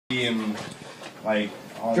in like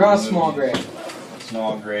draw a small gray.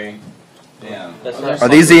 Small gray. Damn. Are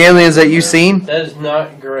these the aliens that you've seen? That is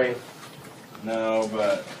not gray. No,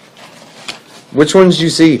 but Which ones did you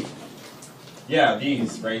see? yeah,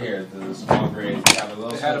 these right here, the small grays. They have a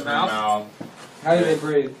little Had a slippery mouth. How do they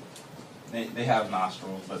breathe? They have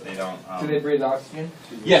nostrils, but they don't. Do they breathe oxygen?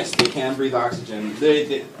 Yes, they can breathe oxygen.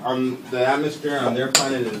 The atmosphere on their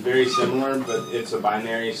planet is very similar, but it's a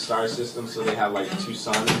binary star system, so they have like 2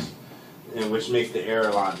 suns, and which makes the air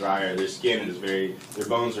a lot drier. Their skin is their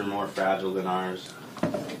bones are more fragile than ours.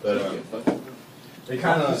 But they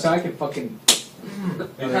kind of. So I can fucking.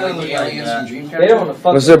 They kind of look like that. They don't want to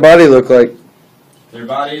fuck. What's their body look like? Their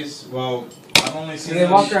bodies, well, I've only seen. Do they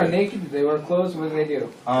walk around naked? Do they wear clothes? What do they do?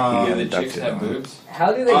 Yeah, the chicks have boobs.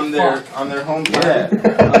 How do they on fuck? their home planet.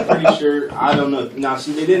 I'm pretty sure. I don't know. Now,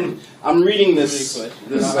 see, they didn't. I'm reading this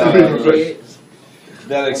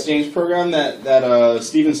that exchange program that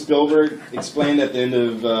Steven Spielberg explained at the end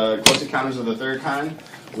of Close Encounters of the Third Kind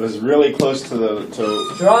was really close to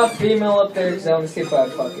the. Draw a female up there because I want to see if I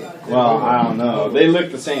fuck it. Well, I don't know. They look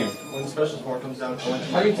the same. When special sport comes down,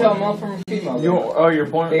 How do you tell a male from a female? You're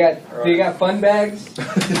born. They got fun bags.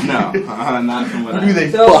 No, not from what I.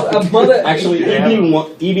 So a mother. Actually,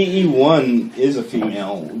 EBE1 is a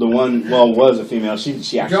female. The one, was a female. She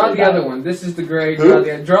actually. Draw the other one. This is the gray.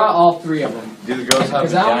 Draw all 3 of them. do the girls have?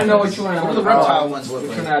 Because I want to know which one. What are the reptile ones look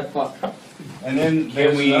Which like? one I'd fuck. And then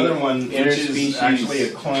there's we another one which is interspecies, actually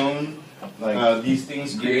a clone. Like, These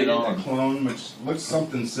things get created it a on. clone which looks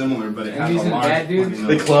something similar, but it And has these a are large. bad dudes? pointy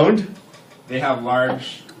They nose. cloned? They have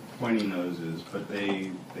large, pointy noses, but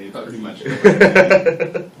they pretty much.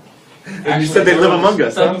 And you said they live among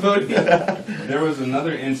us, huh? There was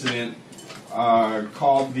another incident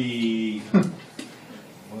called the.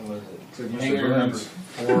 What was it? Hangar number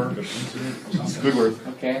 4 incident or something. Good word.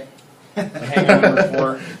 Okay. Hangar number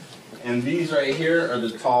 4. And these right here are the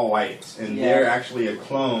tall whites, and Yeah. they're actually a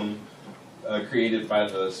clone created by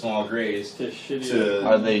the small grays.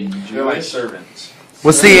 Are they They're like Jewish? servants.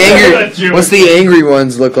 What's the angry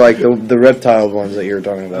ones look like? The reptile ones that you were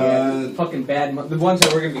talking about. Fucking bad. The ones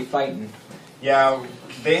that we're gonna be fighting. Yeah,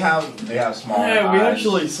 they have small eyes. Yeah, we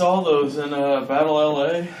actually saw those in Battle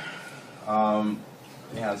LA.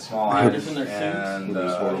 They have small eyes In their and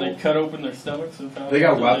They cut open their stomachs and found They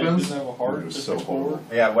got out that weapons? They didn't have a heart. It was just so a core. horrible.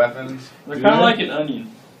 they have weapons. They're Do kind of they? like an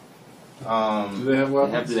onion. Do they have They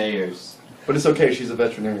weapons? have layers. But it's okay, she's a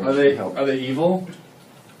veterinarian. Are She they can help. evil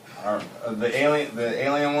The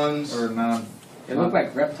alien ones. or not? They look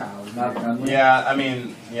like reptiles. Not friendly. Yeah, I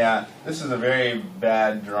mean, this is a very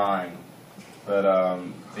bad drawing, but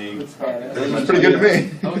they. It's bad. It's pretty good to me.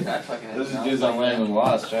 This is dudes on land and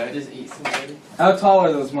lost, right? Just eat somebody. How tall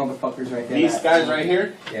are those motherfuckers right there? These guys right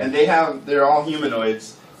here, Yeah. and they're all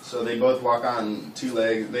humanoids, so they both walk on 2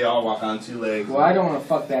 legs. They all walk on 2 legs. Well, I don't want to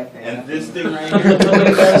fuck that thing. And this thing right The here,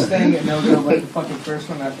 first thing, and they'll go like the fucking first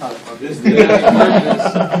one. I'd probably fuck this this. thing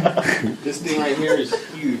right here, this thing right here is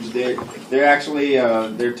huge. They're actually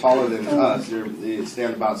they're taller than us. They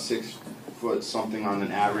stand about 6 foot something on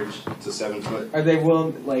an average to 7 foot. Are they are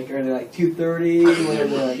they like 230? What are They're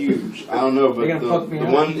they? huge. I don't know, but They're gonna fuck me the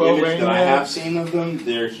up. one Info image that I range. have seen of them,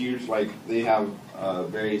 they're huge. Like they have a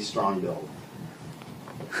very strong build.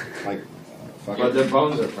 Like, But their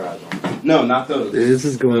bones are fragile. no, not those. This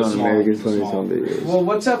is going The on small- American the Funny small. Song videos. Well,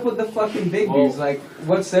 what's up with the fucking big Well- dudes? Like,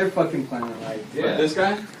 what's their fucking planet like? But this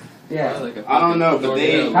guy? Yeah. I don't know, but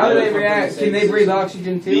they. How do they react? Can they breathe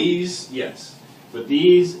oxygen too? These, yes, but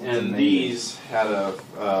these and these had a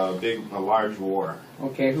large war.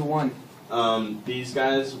 Okay, who won? These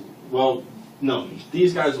guys, well, no,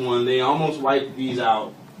 these guys won. They almost wiped these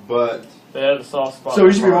out, but They had a soft spot. So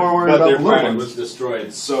we should be more worried their about the little planet was ones.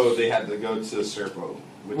 destroyed, so they had to go to Serpo.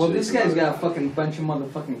 Which Well, is this guy's another got a fucking bunch of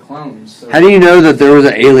motherfucking clones. So. How do you know that there was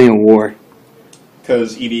an alien war?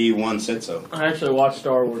 Because EBE1 said so. I actually watched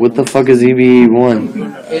Star Wars. What the fuck is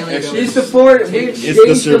EBE1? We support. We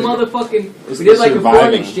exchanged the motherfucking. We did like a foreign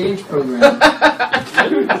surviving. exchange program.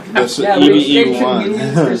 That's Yeah, we exchanged some EBE1.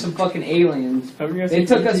 humans for some fucking aliens. Have you guys They seen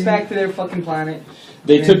took us ET? back to their fucking planet.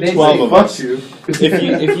 They And took they 12 say, of Fuck us. you.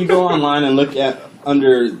 If you go online and look at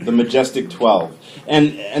under the Majestic 12,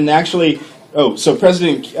 and actually, so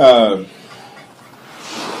President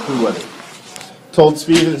who was it? Told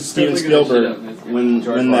Steven Spielberg when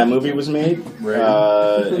that movie was made,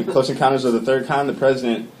 in Close Encounters of the Third Kind, the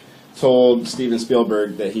president told Steven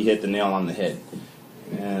Spielberg that he hit the nail on the head,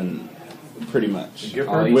 and pretty much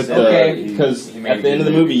with Okay. because at the end of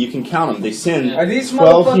the movie you can count them. They send Are these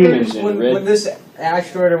 12 humans motherfuckers in when red. this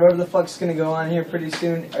asteroid or whatever the fuck's gonna go on here pretty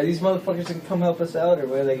soon? Are these motherfuckers gonna come help us out, or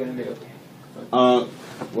what are they gonna do?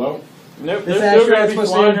 Well, Nope, This they're still gonna asteroid's be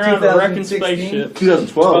supposed to flying be around a wrecking 2016? spaceship.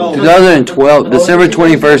 2012. 2012, December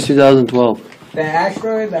 21st, 2012. The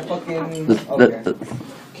asteroid, that fucking. The- Okay.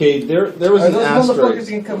 Okay, there was Are an those asteroid. motherfuckers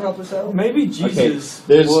gonna come help us out? Maybe Jesus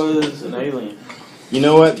there's- was an alien. You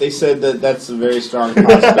know what? They said that's a very strong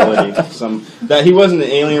possibility. That he wasn't an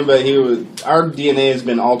alien, but he was. Our DNA has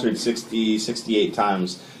been altered 68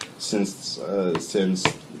 times since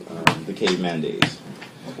the caveman days.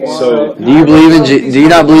 Okay, So- Do you believe in? Do you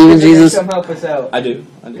not believe in Jesus? Come help us out. I do.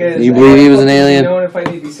 Do you believe he was an alien? Knowing if I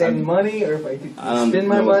need to send money or if I could I don't spend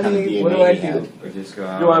my know what kind of money, DNA what do I he had. do? Or just go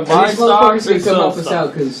out. Do I And buy these stocks motherfuckers or can come sell help us out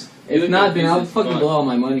stocks? because if not, then I'll fucking blow all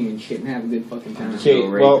my money and shit and have a good fucking time. Okay, Go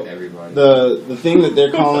rape well, everybody. the thing that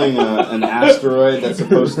they're calling an asteroid that's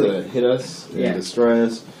supposed to hit us and Yeah. destroy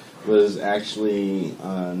us was actually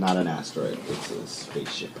not an asteroid. It's a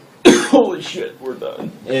spaceship. Holy shit, we're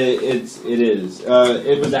done. It is.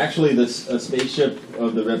 It was actually a spaceship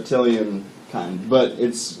of the reptilian kind, but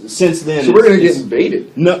it's since then. So we're gonna it's- get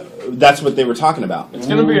invaded. No, that's what they were talking about. It's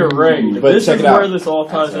gonna be a raid. But This check is it out. where this all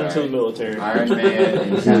ties That's into the alright. military. Iron Man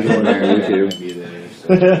and Captain America are gonna be there.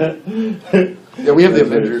 So. Yeah, we have the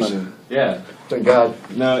Avengers. Yeah. Thank God.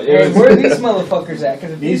 No, it Hey, was, where are these motherfuckers at?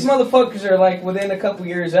 Because if these motherfuckers are like within a couple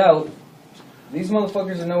years out, these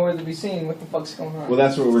motherfuckers are nowhere to be seen. What the fuck's going on? well,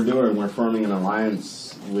 that's what we're doing. We're forming an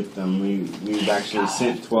alliance with them. We've actually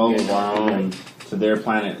sent 12 of our own to their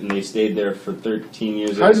planet, and they stayed there for 13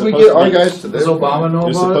 years. How It's did we supposed get to our be- guys to this? Does Obama know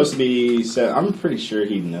They're about supposed it? to be set. I'm pretty sure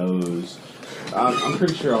he knows. I'm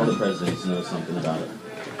pretty sure all the presidents know something about it,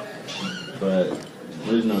 but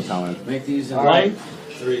there's no telling. Make these in Alright.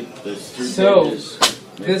 three. There's three So, pages.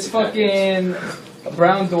 Make This the packets. fucking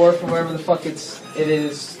brown dwarf or whatever the fuck it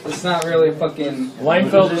is. It's not really a fucking.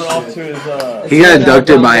 Langfeld went off to his He got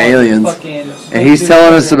abducted by aliens. And he's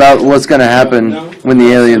telling us about what's gonna happen when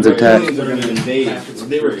the aliens The attack. aliens are going to invade.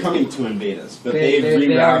 They were coming to invade us, but they've They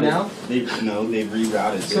rerouted. are now? They've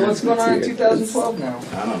rerouted. So what's going on in 2012 now?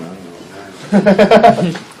 I don't know.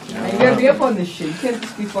 You gotta be up on this shit. You can't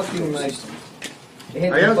just be fucking like.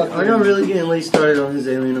 hitting the fucking- I got really getting late started on his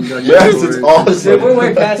alien abduction. Yes, it's Dude, awesome. we're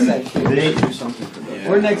way past that shit. They,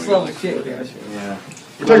 We're next level shit, guys. yeah.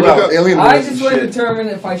 We're talking about alien I wars and just want to shit. determine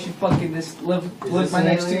if I should fucking just live this my an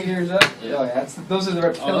next 2 alien? years up. Oh yeah, those are the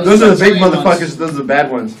reptilians. Those are the big motherfuckers. Those are the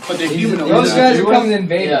bad ones. But they're humanoid. Those guys are coming to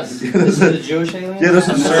invade Yes. us. This is the Jewish alien? Yeah, those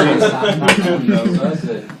are servants.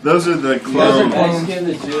 Those are the Those are clones. clones.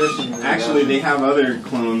 the Jewish and Actually, they have other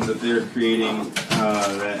clones that they're creating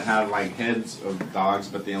that have like heads of dogs,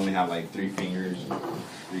 but they only have like 3 fingers and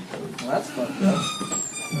 3 toes. Well, that's fucked up.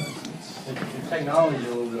 technology a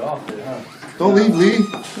little bit off there, huh? Don't leave, Lee.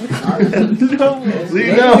 Maybe Leave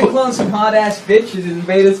we now. clone some hot ass bitches and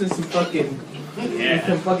invade us with some fucking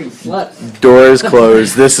sluts. Doors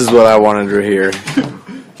closed. This is what I wanted to hear.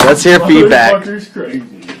 Let's hear feedback. Motherfucker's crazy.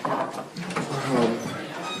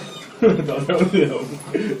 No.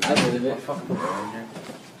 I believe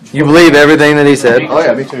it. You believe everything that he said? Oh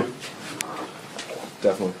yeah, me too.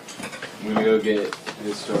 Definitely. I'm gonna go get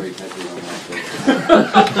his story tattooed on my face.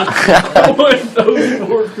 What those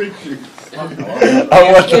 4 pictures?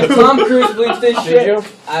 If Tom Cruise believes this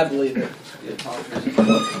shit, I believe it.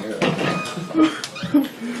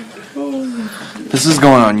 This is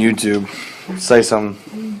going on YouTube. Say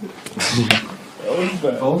something. That was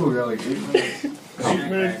bad. Oh, we got like 8 minutes. 8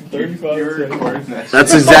 minutes and 35 seconds.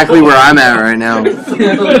 That's exactly where I'm at right now.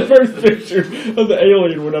 The first picture of the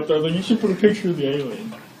alien went up there. I was like, you should put a picture of the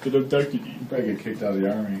alien that abducted you. Probably get kicked out of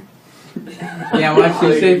the army. Yeah, watch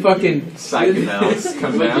this. They fucking Psychedelics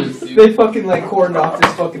come down. They fucking like cordoned off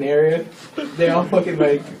this fucking area. They all fucking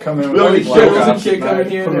like Come in We with only like shit shirts ops and shit coming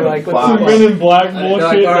here. And they're like, Wow. what's Some the men in black bullshit.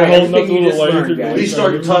 like, They're alright, holding up everything you little just learned, laser. guys. Lee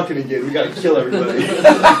started talking again. We gotta kill everybody.